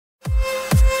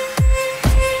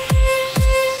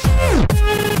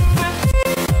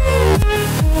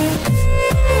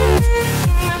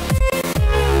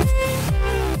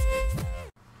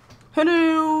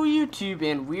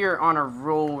man, we are on a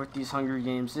roll with these Hunger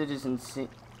Games. It is insane.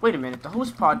 Wait a minute, the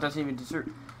host pod doesn't even deserve...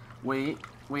 Wait,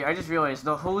 I just realized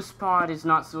the host pod is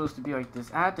not supposed to be like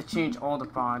this. I had to change all the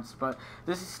pods, but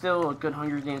this is still a good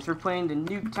Hunger Games. We're playing the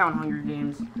Nuketown Hunger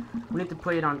Games. We need to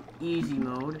play it on easy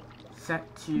mode.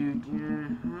 Set to...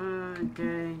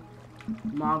 okay.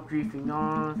 Mob griefing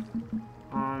off.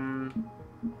 I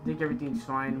think everything's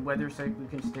fine. Weather cycle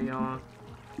can stay off.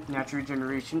 Natural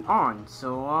regeneration on.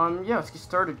 So, yeah, let's get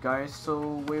started, guys.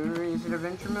 So, wait, is it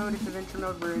adventure mode? It's adventure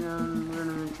mode. We're in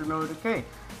adventure mode. Okay.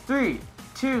 3,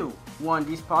 2, 1.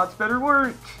 These pods better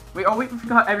work. Wait, oh, wait, we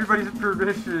forgot everybody's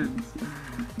permissions.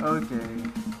 Okay.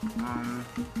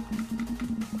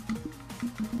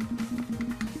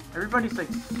 Everybody's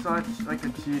like such like a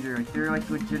cheater. Like, they're like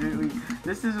legitimately.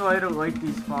 This is why I don't like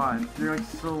these pods. They're like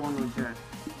so unlegit.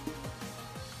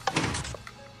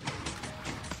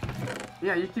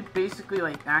 Yeah, you can basically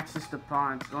like access the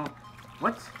pods. Oh,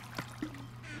 what?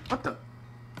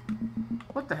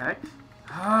 What the heck?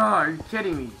 Ah, are you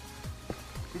kidding me?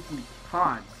 Freaking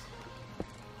pods.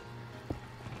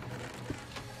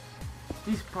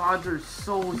 These pods are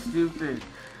so stupid.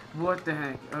 What the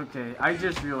heck? Okay, I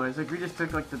just realized, like, we just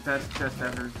took like the best chest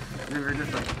ever, and then we're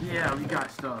just like, yeah, we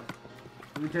got stuff.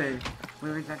 Okay,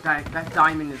 wait, that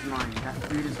diamond is mine. That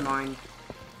food is mine.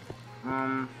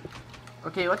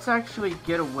 Okay, let's actually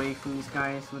get away from these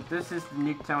guys. But this is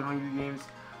Nuketown Hunger Games.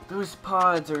 Those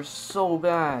pods are so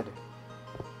bad.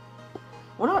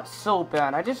 Well, not so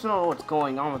bad. I just don't know what's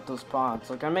going on with those pods.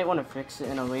 Like, I might want to fix it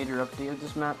in a later update of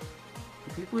this map.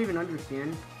 Do people even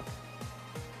understand?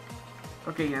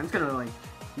 Okay, yeah, I'm just gonna, like,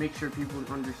 make sure people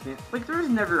understand. Like, there is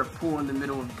never a pool in the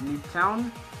middle of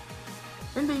Nuketown.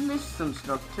 And they missed some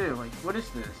stuff, too. Like, what is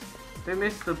this? They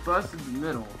missed the bus in the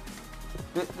middle.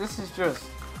 This is just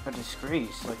a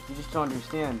disgrace. Like, you just don't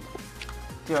understand.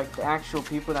 Dude, like, the actual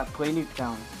people that play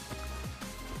Nuketown.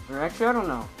 Or actually, I don't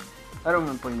know. I don't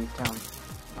even play Nuketown.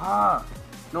 Ah!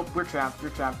 Nope, we're trapped. We're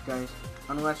trapped, guys.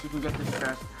 Unless you can get this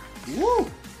chest. Woo!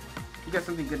 You got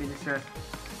something good in this chest.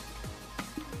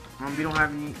 We don't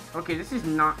have any... Okay, this is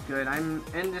not good. I'm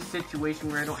in this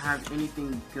situation where I don't have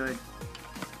anything good.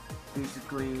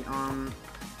 Basically,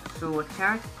 so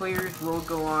attack players will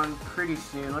go on pretty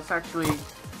soon. Let's actually...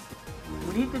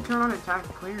 We need to turn on attack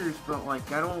players, but,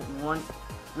 like, I don't want...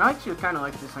 And I actually kind of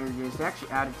like this Hunger Games. They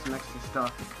actually added some extra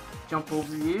stuff. Jump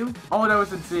over you. Oh, that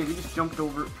was insane. We just jumped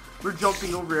over... We're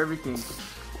jumping over everything.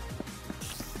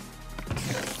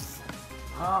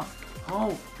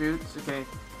 Oh, boots. Okay.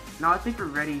 Now I think we're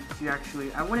ready to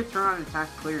actually... I want to turn on attack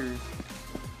players.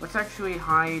 Let's actually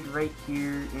hide right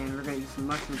here, and we're going to eat some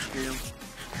mushrooms too.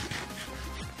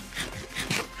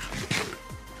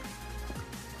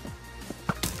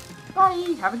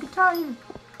 Bye! Have a good time!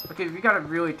 Okay, we gotta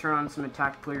really turn on some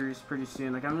attack players pretty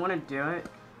soon. Like, I want to do it,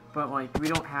 but, like, we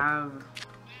don't have...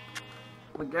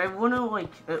 Like, I want to,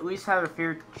 like, at least have a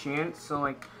fair chance, so,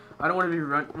 like, I don't want to be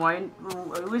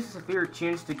well, at least it's a fair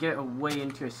chance to get away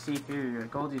into a safe area.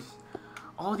 Like,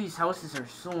 all these houses are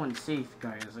so unsafe,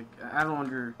 guys. Like, I don't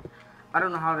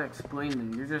know how to explain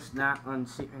them. You're just not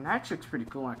unsafe. And that actually looks pretty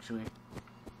cool, actually.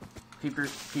 Peeper,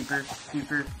 peeper,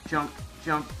 peeper, jump,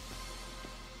 jump.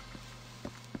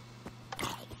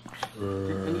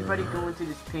 Did anybody go into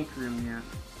this pink room yet?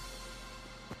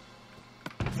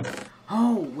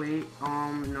 Oh, wait,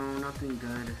 no, nothing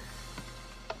good.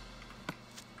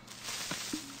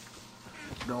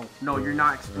 No, you're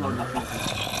not exploding people.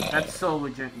 That's so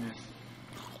legitimate.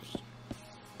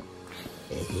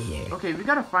 Okay, we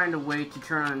gotta find a way to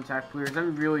turn on attack players.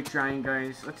 I'm really trying,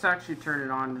 guys. Let's actually turn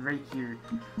it on right here.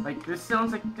 Like, this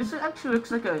sounds like... This actually looks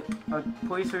like a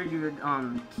place where you would,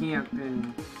 camp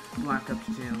in Black Ops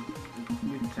 2.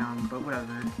 Nuketown, but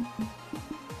whatever.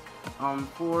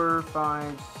 4,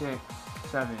 5, 6,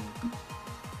 7.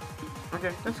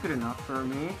 Okay, that's good enough for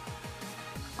me.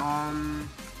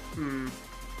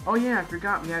 Oh yeah, I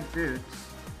forgot we had boots.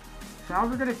 So how are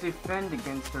we gonna defend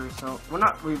against ourselves? Well,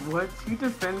 not wait, what? Who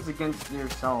defends against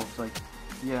yourselves? Like,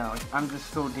 yeah, like, I'm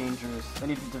just so dangerous. I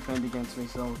need to defend against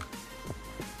myself.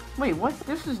 Wait, what?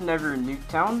 This was never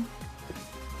Nuketown?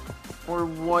 Or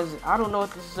was it? I don't know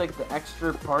if this is like the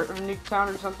extra part of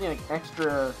Nuketown or something, like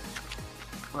extra,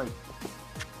 like,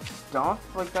 stuff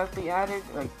like that they added,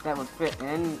 like that would fit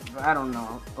in. I don't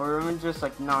know. Or even just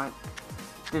like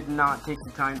did not take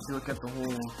the time to look at the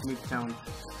whole Nuketown.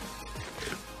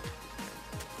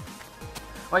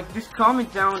 Like, just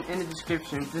comment down in the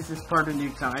description if this is part of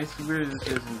Nuketown. I swear this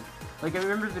isn't. Like, I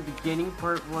remember the beginning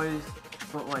part was,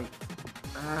 but like,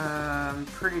 I'm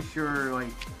pretty sure,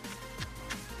 like,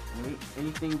 wait,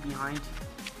 anything behind?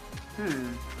 I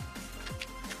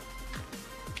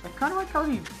kind of like how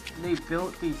they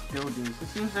built these buildings. It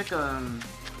seems like I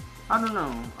don't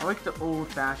know. I like the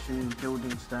old-fashioned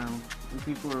building style, and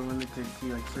people are limited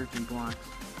to like certain blocks.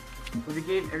 But they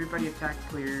gave everybody attack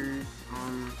clears,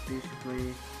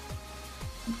 basically.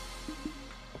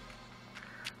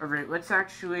 Alright, let's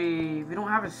actually... We don't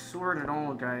have a sword at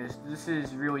all, guys. This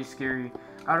is really scary.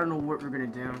 I don't know what we're gonna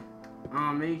do.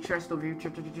 Any chest over here?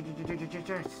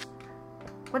 Chest.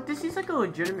 But this is like a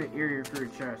legitimate area for a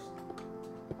chest.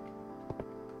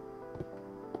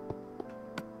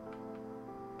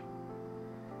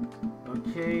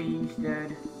 Okay, he's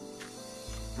dead.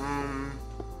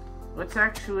 Let's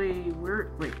actually...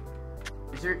 Wait.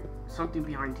 Is there something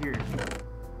behind here?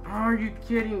 Are you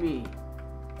kidding me?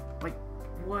 Like,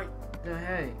 what the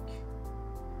heck?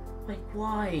 Like,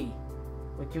 why?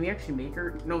 Like, can we actually make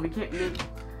her? No, we can't make...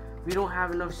 We don't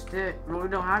have enough sticks. No, we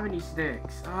don't have any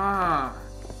sticks.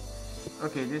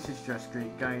 Okay, this is just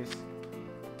great, guys.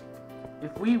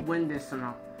 If we win this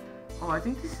somehow... Oh, I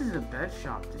think this is a bed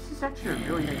shop. This is actually a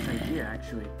really nice idea,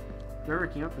 actually. Whoever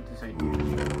came up with this idea.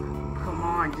 Come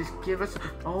on, just give us...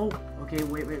 Oh, okay,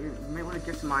 wait. You might want to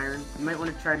get some iron. You might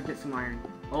want to try to get some iron.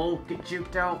 Oh, get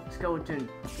juked out, skeleton.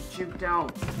 Get juked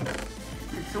out.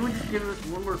 Can someone just give us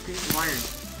one more piece of iron?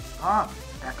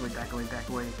 Back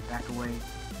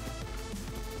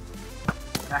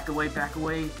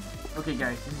away. Okay,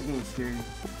 guys, this is getting scary.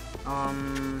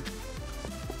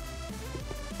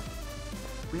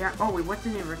 We have... Oh, wait, what's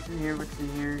in here?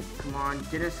 Come on,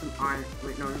 get us some iron.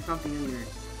 Wait, no, there's something in here.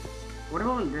 What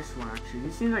about in this one, actually?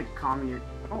 These seem like common...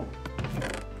 Oh.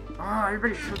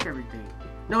 Everybody took everything.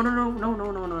 No.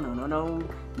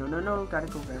 Gotta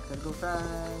go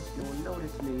fast. No one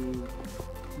noticed me.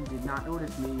 You did not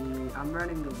notice me. I'm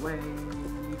running away.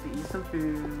 Need to eat some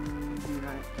food. You're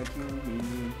not catching me.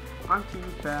 I'm too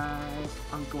fast.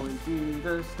 I'm going to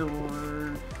the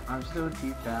store. I'm still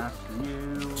too fast for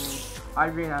you. I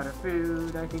ran out of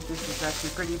food. I think this is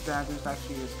actually pretty bad. There's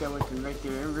actually a skeleton right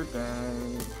there.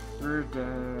 We're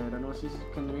dead. I know she's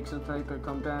gonna make some type of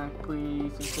comeback,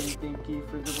 please. And say thank you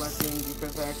for the weapon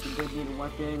because I actually did need a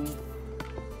weapon.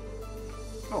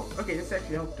 Oh, okay, this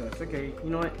actually helped us. Okay, you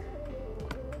know what?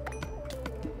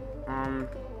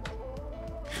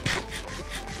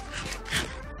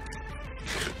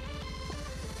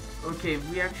 Okay,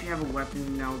 we actually have a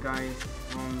weapon now, guys.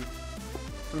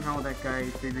 Somehow that guy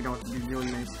figured out to be really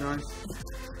nice to us.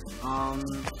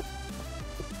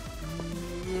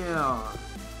 Yeah.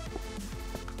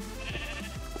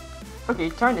 Okay,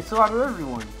 time to slaughter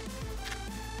everyone.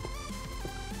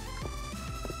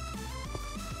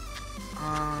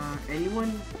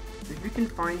 Anyone? If we can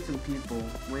find some people.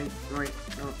 Wait, no,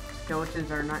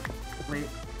 skeletons are not, wait.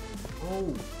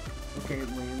 Oh, okay, wait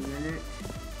a minute.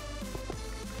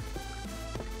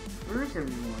 Where is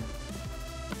everyone?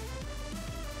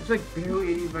 There's like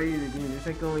barely anybody in the game. There's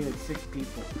like only like 6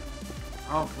 people.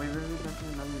 Oh, wait, there's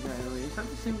another guy. Wait, is that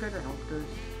the same guy that helped us?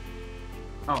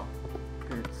 Oh,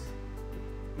 good.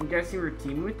 I'm guessing we're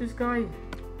teaming with this guy?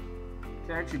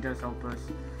 It actually does help us.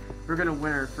 We're gonna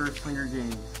win our first Hunger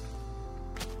Games.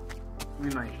 We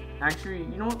might. Actually,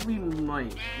 you know what? We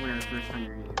might win our first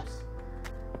Hunger Games.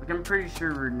 Like, I'm pretty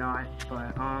sure we're not,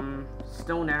 but,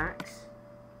 stone axe.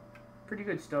 Pretty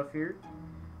good stuff here.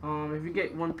 If we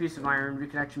get one piece of iron, we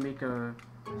can actually make a,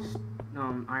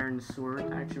 iron sword.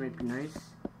 That actually might be nice.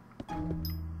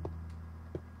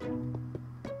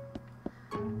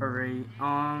 Alright,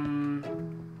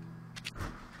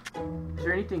 is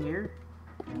there anything here?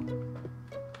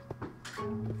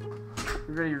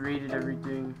 We already raided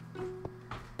everything.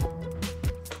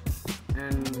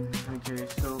 And, okay,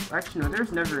 so, actually no,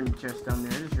 there's never any chest down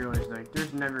there. I just realized, like,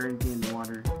 there's never anything in the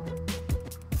water.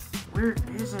 Where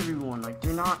is everyone? Like,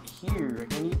 they're not here.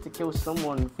 Like, I need to kill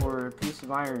someone for a piece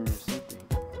of iron or something.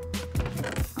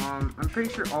 I'm pretty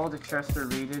sure all the chests are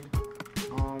raided.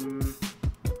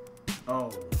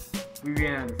 Oh, we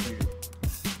ran out of food.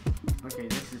 Okay,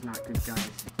 this is not good, guys.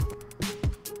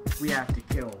 We have to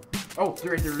kill. Oh,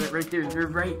 they're right there, they're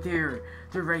right there.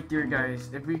 They're right there, guys.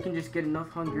 If we can just get enough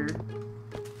hunger.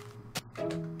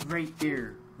 Right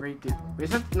there. Wait, is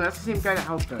that, no, that's the same guy that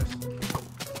helped us.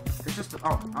 It's just,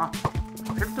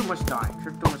 Crypto must die.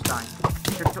 Crypto,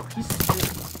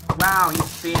 wow, he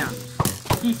spams.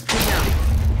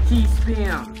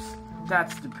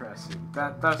 That's depressing.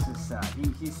 That's just sad.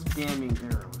 He's spamming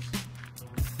arrows.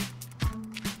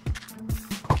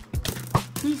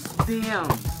 He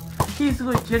spams. He's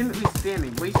legitimately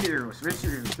spamming. Waste your arrows.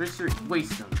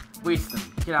 Waste them.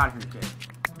 Get out of here, kid.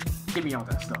 Give me all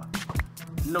that stuff.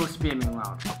 No spamming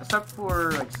allowed. Except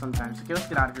for, like, sometimes. Okay, let's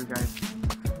get out of here, guys.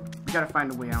 We gotta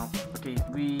find a way out. Okay,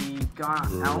 we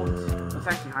got out. Let's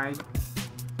actually hide.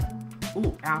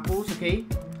 Ooh, apples, okay.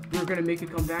 We're gonna make a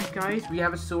comeback, guys. We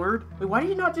have a sword. Wait, why did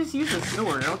he not just use a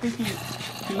sword? I don't think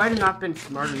he might have not been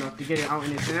smart enough to get it out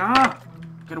in his... Ah!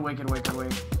 Get away, get away, get away.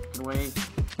 Get away.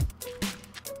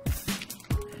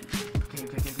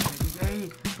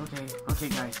 Okay,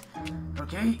 guys.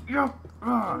 Okay, yo!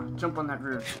 Jump on that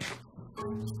roof.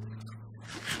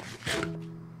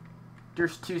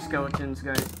 There's 2 skeletons,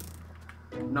 guys.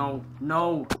 No.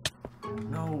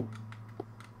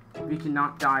 We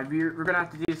cannot die. We're gonna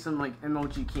have to do some, like,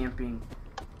 emoji camping.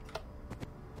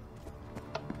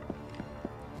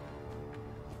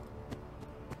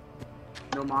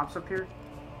 No mobs up here?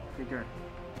 Okay, good.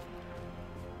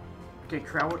 Okay,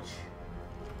 crouch.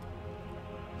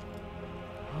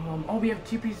 Oh, we have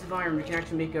 2 pieces of iron. We can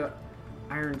actually make a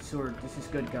iron sword. This is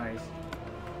good, guys.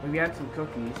 We had some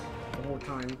cookies the whole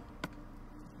time.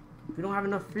 We don't have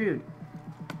enough food.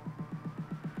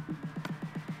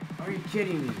 Are you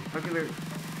kidding me? Okay, wait.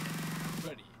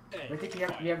 I think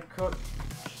we have cooked.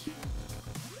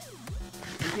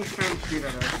 Everything's trying to shoot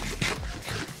at us.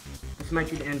 This might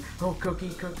be the end. Oh,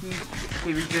 cookie.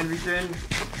 Okay, regen. This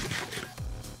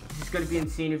is gonna be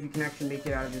insane if you can actually make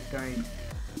it out of this guy.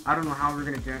 I don't know how we're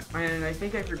gonna do it. And I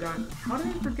think I forgot. How did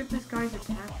I forget this guy's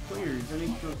attack players? That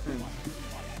makes no sense.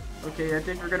 Okay, I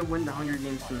think we're gonna win the Hunger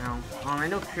Games somehow. I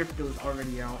know Crypto's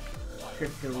already out.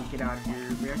 Crypto, get out of here.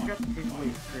 We actually have to take away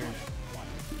his Chris.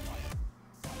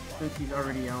 Since he's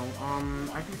already out.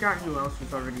 I forgot who else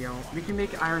was already out. We can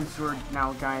make Iron Sword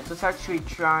now, guys. Let's actually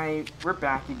try. We're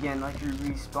back again, like we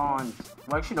respawned.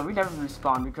 Well, actually, no, we never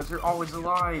respawn because they're always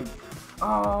alive.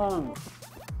 Oh!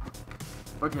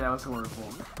 Okay, that was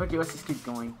horrible. Okay, let's just keep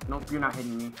going. Nope, you're not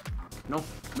hitting me. Nope,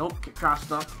 get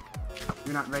crossed up.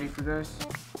 You're not ready for this.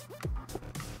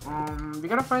 We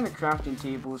gotta find the crafting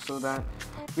table so that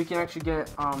we can actually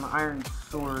get iron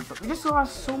sword. But we just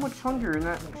lost so much hunger in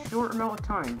that short amount of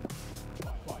time.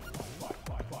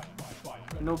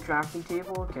 No crafting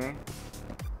table, okay.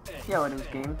 See how it is,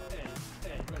 game.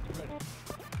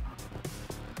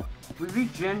 We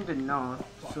regened enough,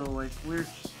 so like we're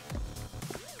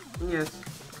yes.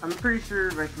 I'm pretty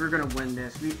sure like we're gonna win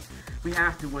this. We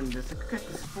have to win this. Look at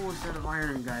this full set of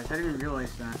iron, guys. I didn't even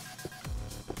realize that.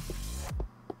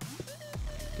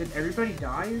 Did everybody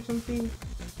die or something?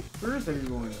 Where is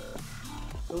everyone?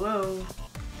 Hello?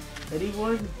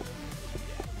 Anyone?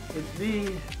 It's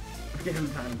me. Okay,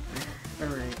 I'm done.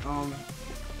 Alright,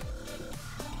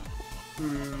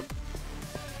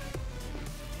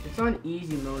 It's on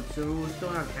easy mode, so we'll still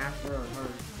have half our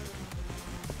hearts.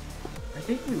 I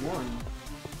think we won.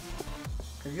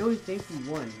 I really think we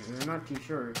won, and I'm not too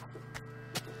sure.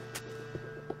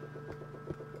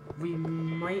 We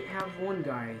might have won,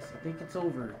 guys. I think it's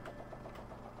over.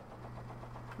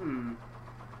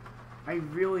 I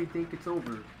really think it's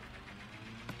over.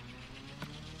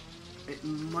 It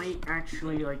might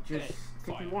actually, like, just... I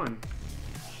think we won.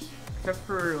 Except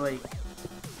for, like...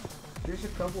 There's a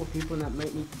couple of people that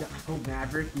might need to... Oh,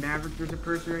 Maverick, there's a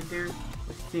person right there.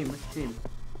 What's the team?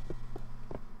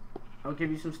 I'll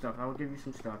give you some stuff.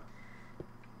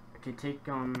 Okay, we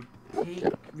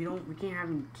can't have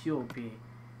him QOP.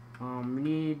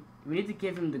 We need to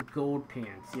give him the gold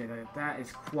pants. Yeah, that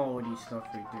is quality stuff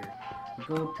right there. The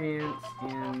gold pants,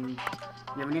 and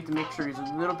yeah, we need to make sure he's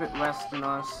a little bit less than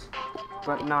us,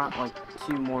 but not like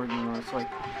 2 more than us. Like,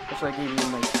 that's why I gave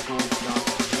him like gold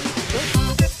stuff.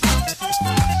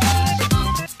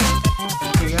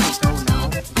 Okay, we have to go now.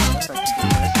 That's actually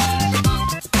good.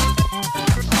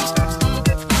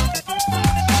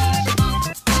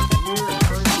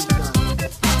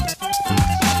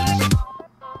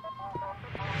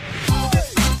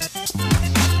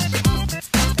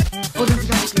 Oh, there's a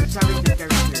guy right there.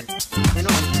 I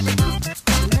know.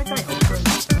 Can that guy help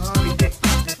us? Oh, there's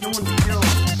no one to kill.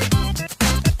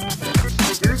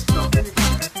 Wait, there's stuff in it.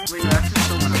 Wait, no, that's just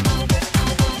someone else.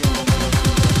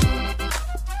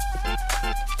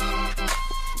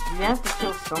 We have to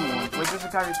kill someone. Wait, there's a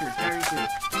guy right there.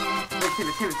 Wait,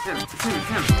 it's him.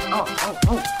 Oh.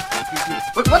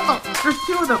 Wait, what the? There's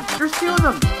 2 of them.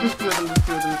 We should